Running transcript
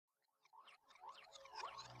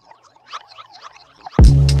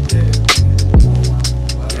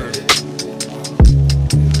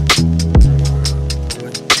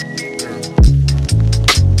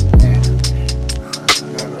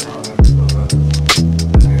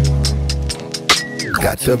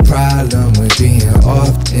Got the problem with being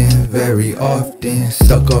often, very often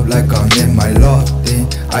stuck up like I'm in my lofting.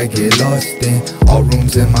 I get lost in all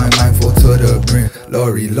rooms in my mind full to the brim.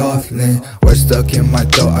 Loughlin, we're stuck in my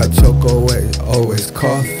throat, I choke away, always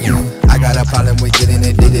coughing. I got a problem with getting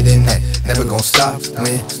it, did it in that. Never gon' stop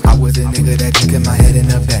when I was a nigga that took my head in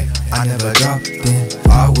the back. I never dropped in.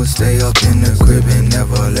 I would stay up in the crib and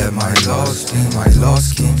never let my lost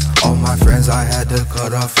skin. All my friends I had to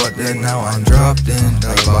cut off, but then now I'm dropped in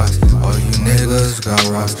the box. All you niggas got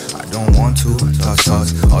rocks, I don't want to talk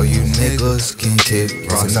sauce. All you niggas can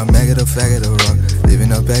kick rocks. I'm back of the fag of the rock,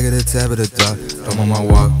 living up back of the tab of the top. I'm on my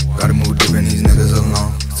walk, gotta move different, these niggas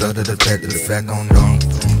alone. So to the fact that the fact gon' don't.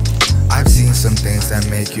 I've seen some things that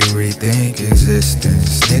make you rethink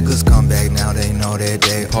existence. Niggas come back now, they know that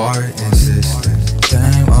they part insistence.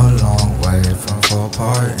 Came a long way from fall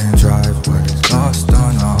apart in driveways. Lost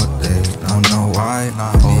on all day, don't know why,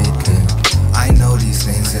 not open. I know these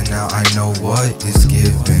things and now I know what is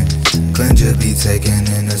given. Couldn't just be taken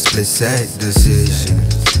in a split set decision.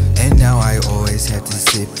 And now I always have to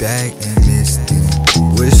sit back and miss them.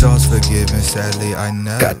 Wish I was forgiven, sadly I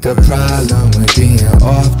never. Got the problem with being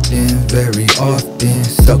often, very often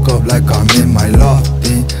stuck up like I'm in my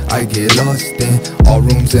lofting. I get lost in all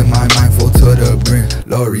rooms in my mind full to the brim.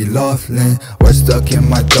 Loughlin, we're stuck in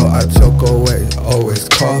my throat, I choke away, always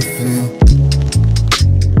coughing.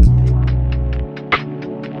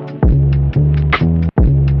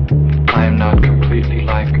 I am not completely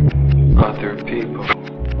like other people.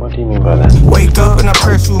 What do you mean by that? Wake up and I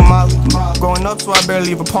press you Molly. Growing up so I barely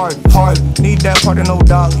leave a party. Hardly need that part of no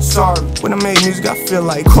dolly. Sorry, when I made music I feel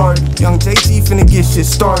like Cardi. Young JT finna get shit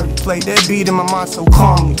started. Play that beat in my mind so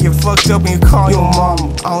calmly. Get fucked up and you call your mama.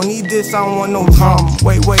 I don't need this, I don't want no drama.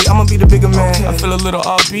 Wait, I'ma be the bigger man. I feel a little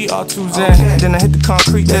offbeat, all too zen. Then I hit the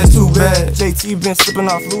concrete, that's too bad. JT been slipping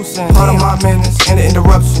off loose and part of my minutes and the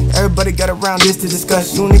interruption. Everybody got around this to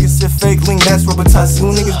discuss. You niggas sit fake lean, that's rubber tuss. You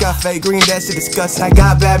niggas got fake green, that shit disgusting. I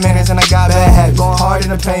got bad manners and I got bad habits. Going hard in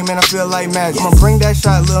the pain, man, I feel like magic. I'ma bring that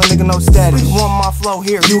shot, little nigga, no static. You want my flow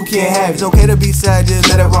here, you can't have it. It's okay to be sad, just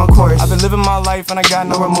let it run course. I've been living my life and I got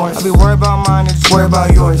no remorse. I be worried about mine and just worry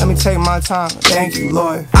about yours. Let me take my time, thank you,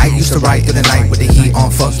 Lord. I used to ride through the night with the heat on,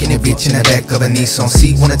 fucking a bitch in the back of a Nissan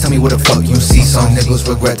seat. Wanna tell me what the fuck you see? Some niggas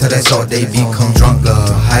regret till that's all they become. Drunk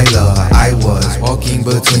love, high love, I was walking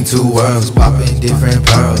between two worlds, popping different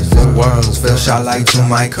pearls. The worlds fell shot like to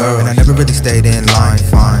my curl, and I never really stayed in line,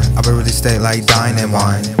 fine. I really stayed like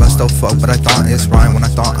dynamite. Bust the fuck, but I thought it's rhyme. When I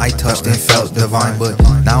thought I touched and felt divine, but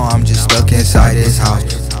now I'm just stuck inside this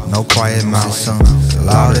house. No quiet mouth, some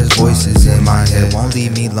loudest voices in my head won't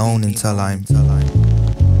leave me alone until I'm.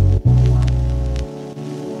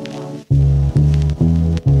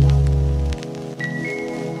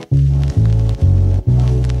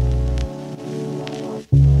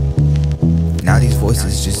 Now these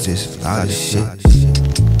voices just loud as shit.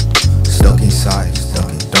 Stuck inside,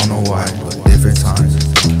 don't know why, but different times.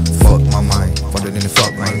 Fuck my mind, fuck it in the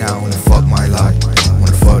fuck right now and fuck my life.